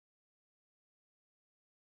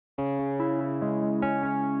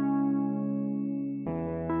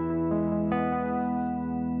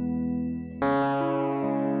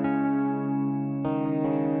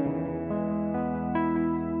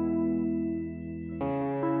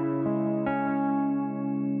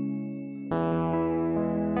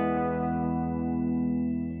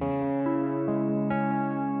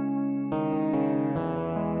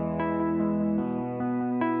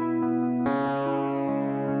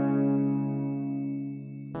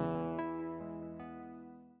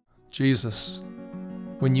Jesus,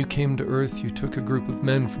 when you came to earth, you took a group of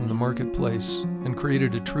men from the marketplace and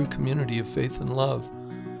created a true community of faith and love.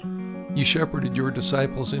 You shepherded your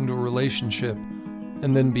disciples into a relationship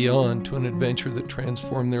and then beyond to an adventure that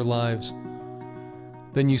transformed their lives.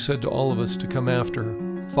 Then you said to all of us to come after,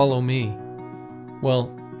 follow me. Well,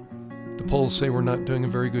 the polls say we're not doing a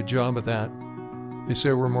very good job of that. They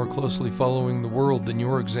say we're more closely following the world than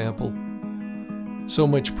your example. So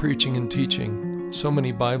much preaching and teaching, so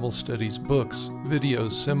many Bible studies, books,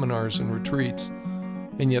 videos, seminars, and retreats,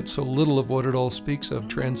 and yet so little of what it all speaks of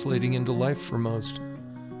translating into life for most.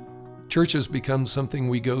 Church has become something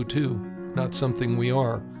we go to, not something we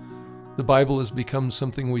are. The Bible has become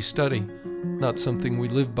something we study, not something we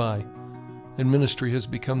live by. And ministry has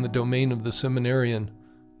become the domain of the seminarian,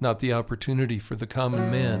 not the opportunity for the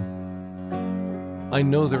common man. I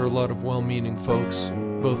know there are a lot of well-meaning folks,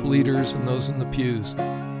 both leaders and those in the pews,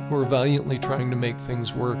 who are valiantly trying to make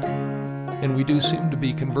things work. And we do seem to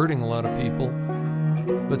be converting a lot of people,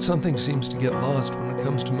 but something seems to get lost when it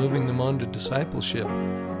comes to moving them on to discipleship.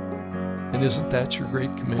 And isn't that your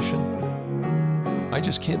Great Commission? I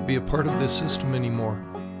just can't be a part of this system anymore.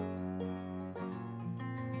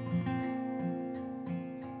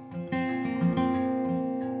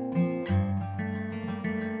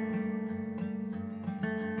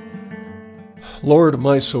 Lord, am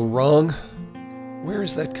I so wrong? Where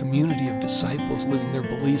is that community of disciples living their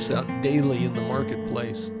beliefs out daily in the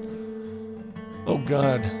marketplace? Oh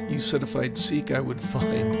God, you said if I'd seek, I would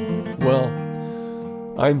find. Well,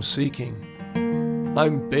 I'm seeking.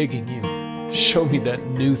 I'm begging you. Show me that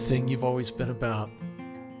new thing you've always been about.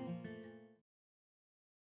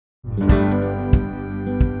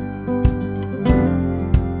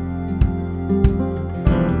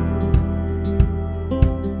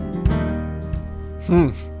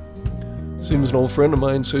 Seems an old friend of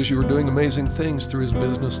mine says you were doing amazing things through his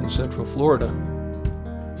business in Central Florida.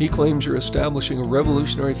 He claims you're establishing a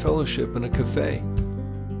revolutionary fellowship in a cafe,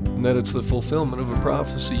 and that it's the fulfillment of a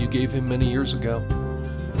prophecy you gave him many years ago.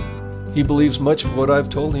 He believes much of what I've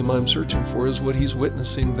told him I'm searching for is what he's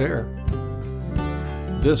witnessing there.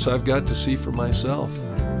 This I've got to see for myself.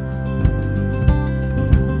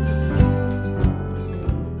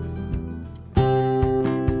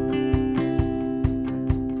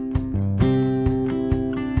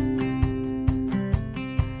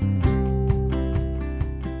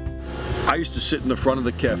 I used to sit in the front of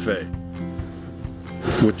the cafe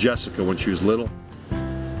with Jessica when she was little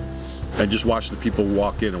and just watch the people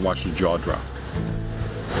walk in and watch their jaw drop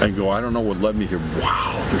and go, I don't know what led me here.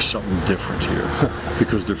 Wow, there's something different here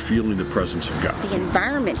because they're feeling the presence of God. The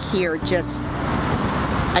environment here just,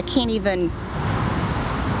 I can't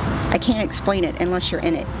explain it unless you're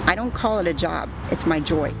in it. I don't call it a job, it's my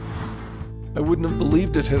joy. I wouldn't have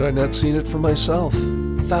believed it had I not seen it for myself.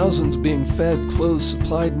 Thousands being fed, clothed,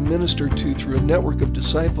 supplied, and ministered to through a network of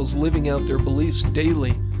disciples living out their beliefs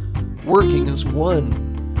daily, working as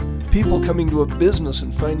one. People coming to a business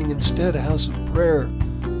and finding instead a house of prayer.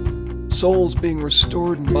 Souls being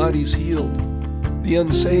restored and bodies healed. The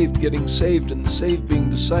unsaved getting saved and the saved being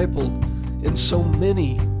discipled, and so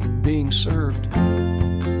many being served.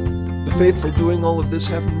 The faithful doing all of this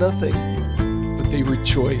have nothing, but they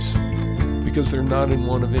rejoice because they're not in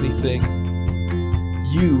want of anything.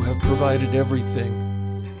 You have provided everything.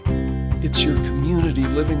 It's your community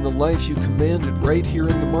living the life you commanded right here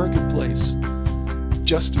in the marketplace,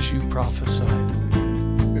 just as you prophesied.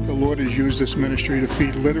 That the Lord has used this ministry to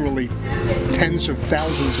feed literally tens of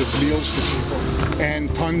thousands of meals to people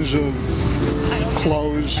and tons of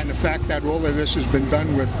clothes. And the fact that all of this has been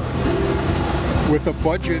done with a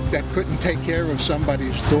budget that couldn't take care of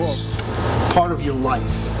somebody's dog. Part of your life.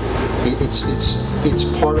 It's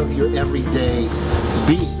part of your everyday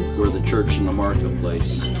being. We're the church in the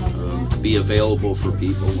marketplace, to be available for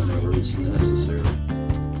people whenever it's necessary.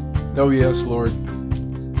 Oh yes, Lord.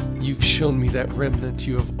 You've shown me that remnant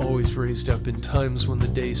you have always raised up in times when the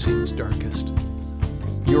day seems darkest.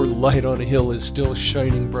 Your light on a hill is still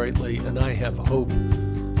shining brightly, and I have hope.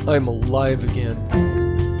 I'm alive again.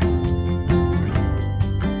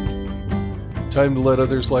 Time to let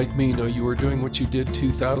others like me know you are doing what you did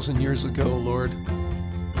 2,000 years ago, Lord.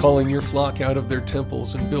 Calling your flock out of their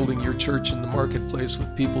temples and building your church in the marketplace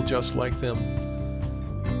with people just like them.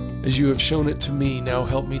 As you have shown it to me, now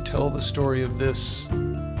help me tell the story of this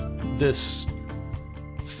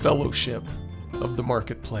fellowship of the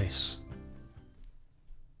marketplace.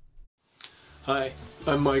 Hi,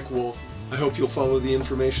 I'm Mike Wolf. I hope you'll follow the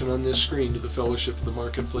information on this screen to the Fellowship of the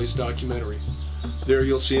Marketplace documentary. There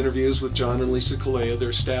you'll see interviews with John and Lisa Kalea,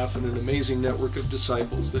 their staff, and an amazing network of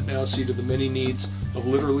disciples that now see to the many needs of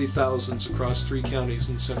literally thousands across 3 counties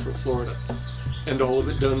in Central Florida. And all of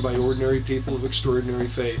it done by ordinary people of extraordinary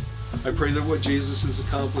faith. I pray that what Jesus is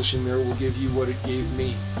accomplishing there will give you what it gave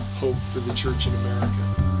me, hope for the church in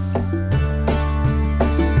America.